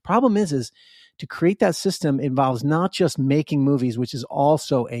 But the problem is to create that system involves not just making movies, which is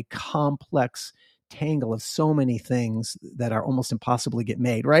also a complex tangle of so many things that are almost impossible to get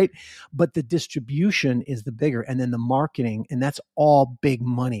made, right? But the distribution is the bigger, and then the marketing, and that's all big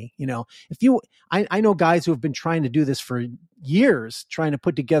money. I know guys who have been trying to do this for years, trying to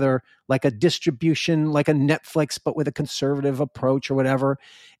put together like a distribution, like a Netflix, but with a conservative approach or whatever.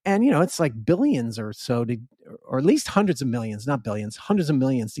 And, it's like billions or so or at least hundreds of millions, not billions, hundreds of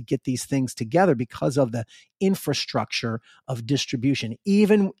millions to get these things together because of the infrastructure of distribution,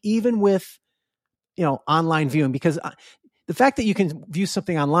 even with, online viewing, because the fact that you can view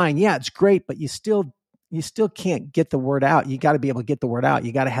something online, yeah, it's great, but you still can't get the word out. You got to be able to get the word out.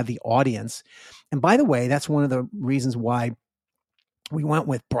 You got to have the audience. And by the way, that's one of the reasons why we went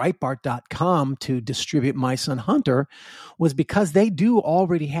with Breitbart.com to distribute My Son Hunter, was because they do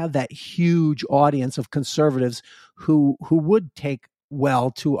already have that huge audience of conservatives who would take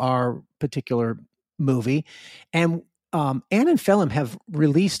well to our particular movie. And Ann and Phelim have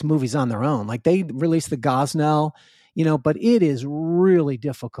released movies on their own. Like they released the Gosnell, but it is really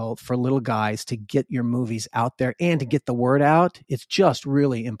difficult for little guys to get your movies out there and to get the word out. It's just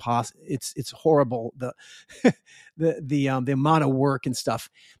really impossible. It's horrible. The amount of work and stuff.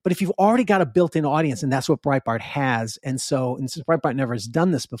 But if you've already got a built-in audience, and that's what Breitbart has. And since Breitbart never has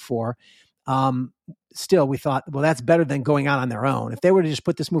done this before, still we thought, well, that's better than going out on their own. If they were to just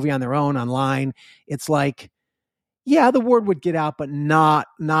put this movie on their own online, it's like, yeah, the word would get out, but not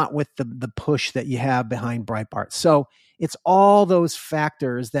with the push that you have behind Breitbart. So it's all those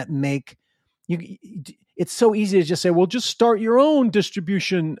factors that make you. It's so easy to just say, well, just start your own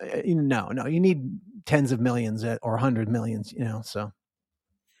distribution. No, you need tens of millions or 100 millions. So.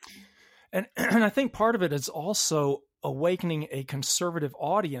 And I think part of it is also awakening a conservative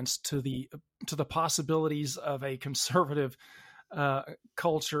audience to the possibilities of a conservative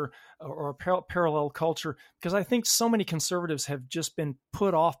culture or a parallel culture, because I think so many conservatives have just been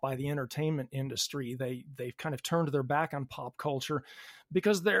put off by the entertainment industry. They've kind of turned their back on pop culture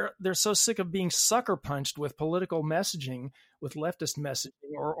because they're so sick of being sucker punched with political messaging, with leftist messaging,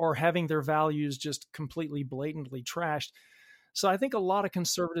 or having their values just completely blatantly trashed. So I think a lot of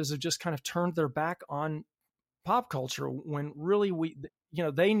conservatives have just kind of turned their back on pop culture, when really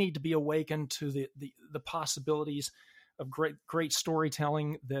they need to be awakened to the possibilities great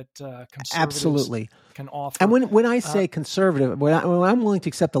storytelling that conservatives Absolutely can offer. And when I say conservative, when I'm willing to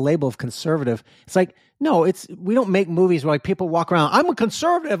accept the label of conservative, it's like, no, we don't make movies where like people walk around, I'm a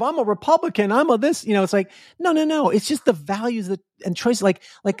conservative, I'm a Republican, I'm a this, it's like, no. It's just the values and choices,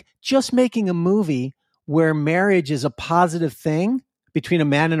 like just making a movie where marriage is a positive thing between a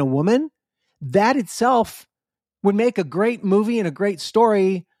man and a woman, that itself would make a great movie and a great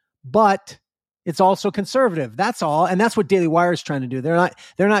story, but it's also conservative. That's all. And that's what Daily Wire is trying to do. They're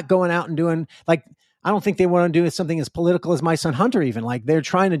not going out and doing like, I don't think they want to do something as political as My Son Hunter, even. Like they're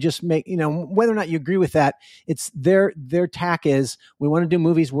trying to just make, whether or not you agree with that, it's their tack is we want to do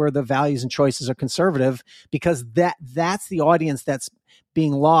movies where the values and choices are conservative, because that's the audience that's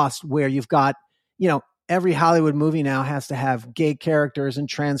being lost, where you've got, every Hollywood movie now has to have gay characters and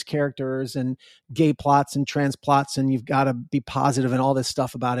trans characters and gay plots and trans plots, and you've got to be positive and all this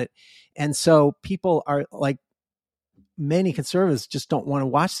stuff about it. And so people are like, many conservatives just don't want to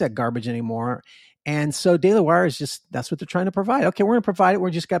watch that garbage anymore. And so Daily Wire that's what they're trying to provide. Okay, we're going to provide it. We're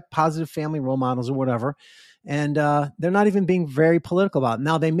just got positive family role models or whatever. And they're not even being very political about it.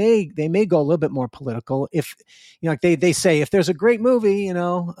 Now they may go a little bit more political if, like they say, if there's a great movie,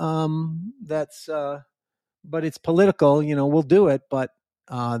 that's, but it's political, we'll do it. But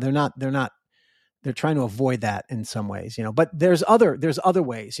they're trying to avoid that in some ways, but there's other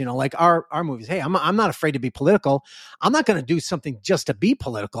ways, like our movies. Hey, I'm not afraid to be political. I'm not going to do something just to be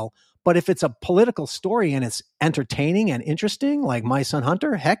political, but if it's a political story and it's entertaining and interesting, like My Son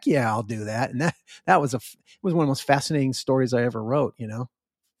Hunter, heck yeah, I'll do that. And that was it was one of the most fascinating stories I ever wrote,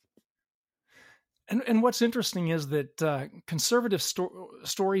 And what's interesting is that conservative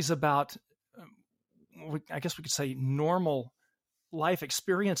stories about, I guess we could say, normal life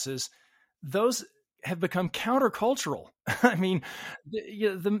experiences, those have become countercultural. I mean,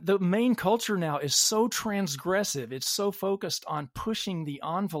 the main culture now is so transgressive. It's so focused on pushing the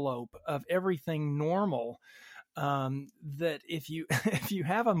envelope of everything normal, that if you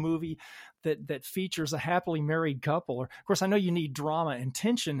have a movie that features a happily married couple, or of course I know you need drama and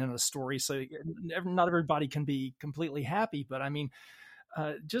tension in a story, so not everybody can be completely happy, but I mean,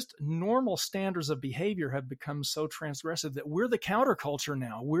 just normal standards of behavior have become so transgressive that we're the counterculture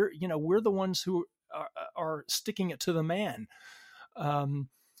now. We're the ones who are sticking it to the man.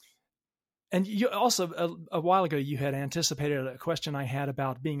 And you also, a while ago, you had anticipated a question I had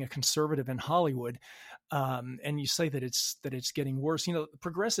about being a conservative in Hollywood. And you say that it's getting worse.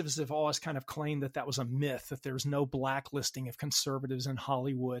 Progressives have always kind of claimed that was a myth, that there's no blacklisting of conservatives in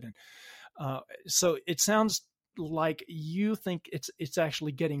Hollywood. And so it sounds like you think it's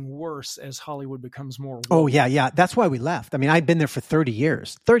actually getting worse as Hollywood becomes more woke. Oh yeah. That's why we left. I mean, I've been there for 30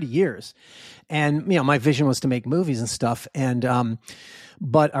 years. And, my vision was to make movies and stuff. And,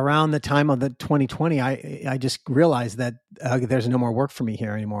 but around the time of the 2020, I just realized that there's no more work for me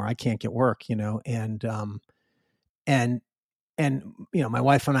here anymore. I can't get work, and my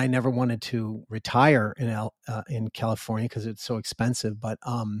wife and I never wanted to retire in California because it's so expensive. But,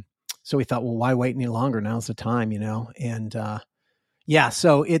 so we thought, well, why wait any longer? Now's the time, and,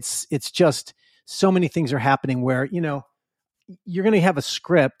 so it's just so many things are happening where, you're going to have a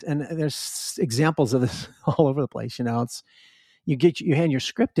script, and there's examples of this all over the place. It's, you hand your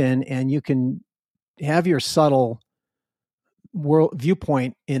script in and you can have your subtle world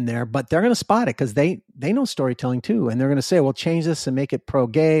viewpoint in there, but they're going to spot it because they know storytelling too. And they're going to say, well, change this and make it pro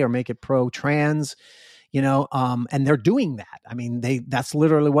gay or make it pro trans, and they're doing that. I mean, that's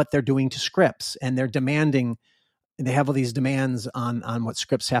literally what they're doing to scripts, and they're demanding, they have all these demands on what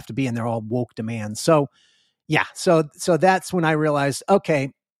scripts have to be, and they're all woke demands. So yeah. So that's when I realized,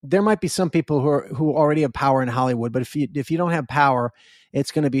 okay, there might be some people who already have power in Hollywood, but if you don't have power,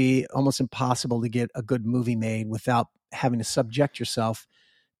 it's going to be almost impossible to get a good movie made without having to subject yourself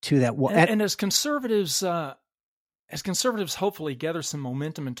to that. And as conservatives hopefully gather some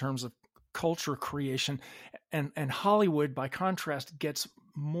momentum in terms of culture creation, and Hollywood, by contrast, gets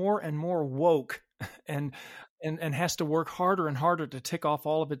more and more woke and has to work harder and harder to tick off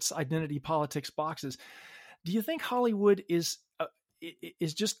all of its identity politics boxes. Do you think Hollywood is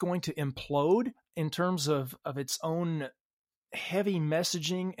just going to implode in terms of its own heavy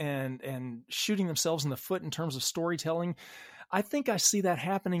messaging and shooting themselves in the foot in terms of storytelling? I think I see that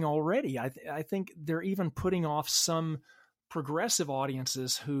happening already. I think they're even putting off some progressive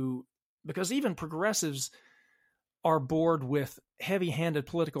audiences because even progressives are bored with heavy-handed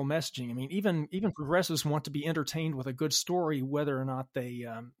political messaging. I mean, even progressives want to be entertained with a good story, whether or not they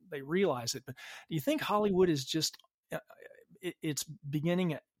realize it. But do you think Hollywood is just it's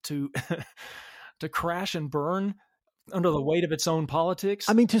beginning to to crash and burn Under the weight of its own politics?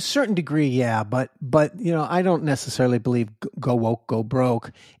 I mean, to a certain degree, yeah, but I don't necessarily believe go woke, go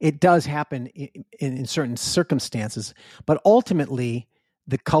broke. It does happen in certain circumstances, but ultimately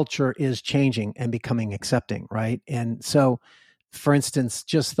the culture is changing and becoming accepting, right? And so, for instance,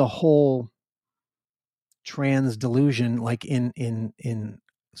 just the whole trans delusion, like in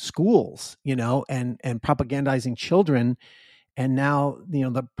schools, and propagandizing children. And now,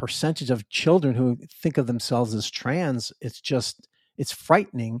 the percentage of children who think of themselves as trans, it's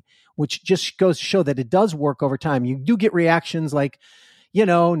frightening, which just goes to show that it does work over time. You do get reactions like,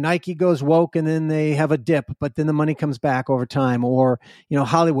 Nike goes woke and then they have a dip, but then the money comes back over time. Or,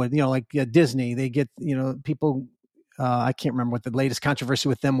 Hollywood, like Disney, they get, people, I can't remember what the latest controversy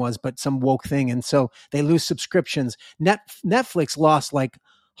with them was, but some woke thing. And so they lose subscriptions. Netflix lost like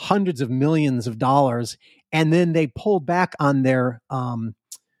hundreds of millions of dollars. And then they pulled back on their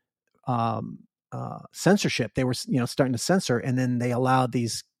censorship. They were, starting to censor, and then they allowed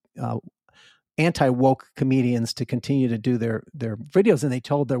these anti-woke comedians to continue to do their videos. And they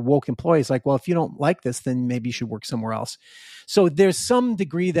told their woke employees, like, well, if you don't like this, then maybe you should work somewhere else. So there's some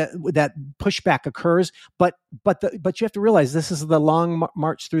degree that pushback occurs, but you have to realize this is the long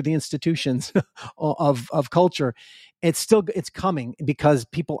march through the institutions of culture. It's coming because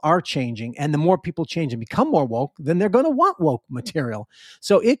people are changing, and the more people change and become more woke, then they're going to want woke material.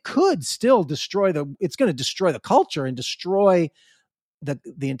 So it could still it's going to destroy the culture and destroy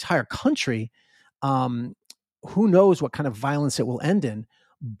the entire country. Who knows what kind of violence it will end in,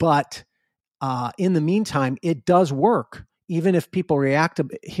 but in the meantime, it does work. Even if people react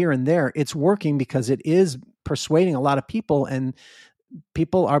here and there, it's working because it is persuading a lot of people, and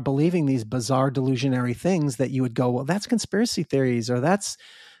people are believing these bizarre delusionary things that you would go, well, that's conspiracy theories, or that's,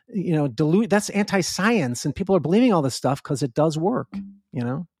 that's anti-science. And people are believing all this stuff because it does work,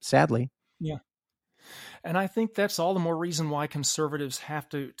 sadly. Yeah. And I think that's all the more reason why conservatives have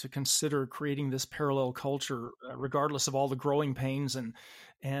to consider creating this parallel culture, regardless of all the growing pains and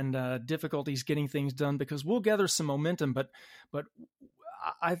difficulties getting things done, because we'll gather some momentum. But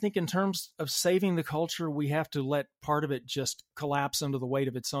I think in terms of saving the culture, we have to let part of it just collapse under the weight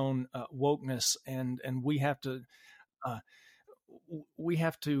of its own wokeness, and we have to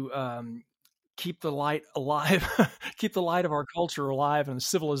keep the light alive, keep the light of our culture alive and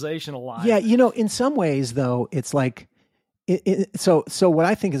civilization alive. Yeah, in some ways, though, it's like so what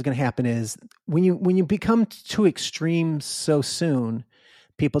I think is going to happen is when you become too extreme so soon,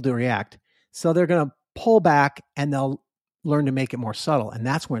 people do react. So they're going to pull back and they'll learn to make it more subtle, and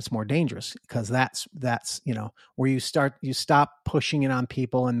that's when it's more dangerous, because that's where you stop pushing it on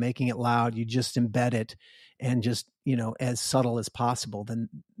people and making it loud. You just embed it and just as subtle as possible. Then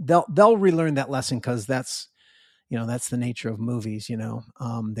they'll relearn that lesson, because that's the nature of movies.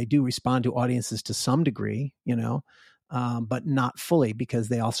 They do respond to audiences to some degree, but not fully, because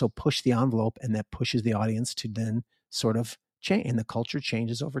they also push the envelope, and that pushes the audience to then sort of change, and the culture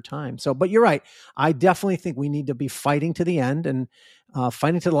changes over time. So, but you're right. I definitely think we need to be fighting to the end, and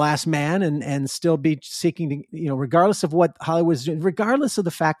fighting to the last man, and still be seeking to, regardless of what Hollywood's doing, regardless of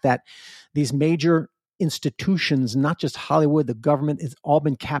the fact that these major institutions, not just Hollywood, the government, has all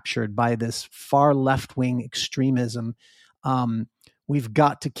been captured by this far left-wing extremism. We've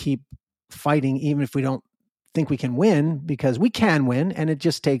got to keep fighting, even if we don't think we can win, because we can win, and it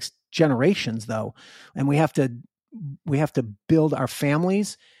just takes generations, though. And we have to build our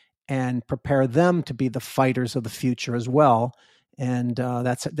families and prepare them to be the fighters of the future as well. And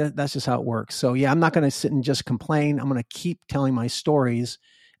that's just how it works. So yeah, I'm not going to sit and just complain. I'm going to keep telling my stories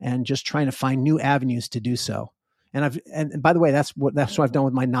and just trying to find new avenues to do so. And by the way, that's what I've done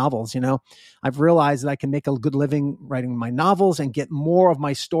with my novels. I've realized that I can make a good living writing my novels and get more of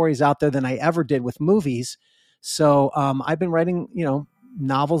my stories out there than I ever did with movies. So I've been writing,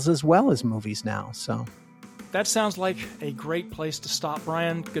 novels as well as movies now. So that sounds like a great place to stop.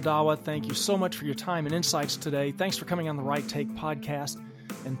 Brian Godawa, thank you so much for your time and insights today. Thanks for coming on the Right Take podcast,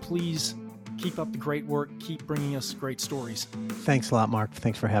 and please keep up the great work. Keep bringing us great stories. Thanks a lot, Mark.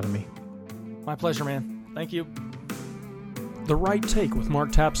 Thanks for having me. My pleasure, man. Thank you. The Right Take with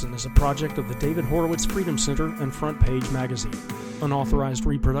Mark Tapson is a project of the David Horowitz Freedom Center and Front Page Magazine. Unauthorized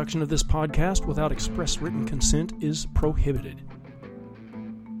reproduction of this podcast without express written consent is prohibited.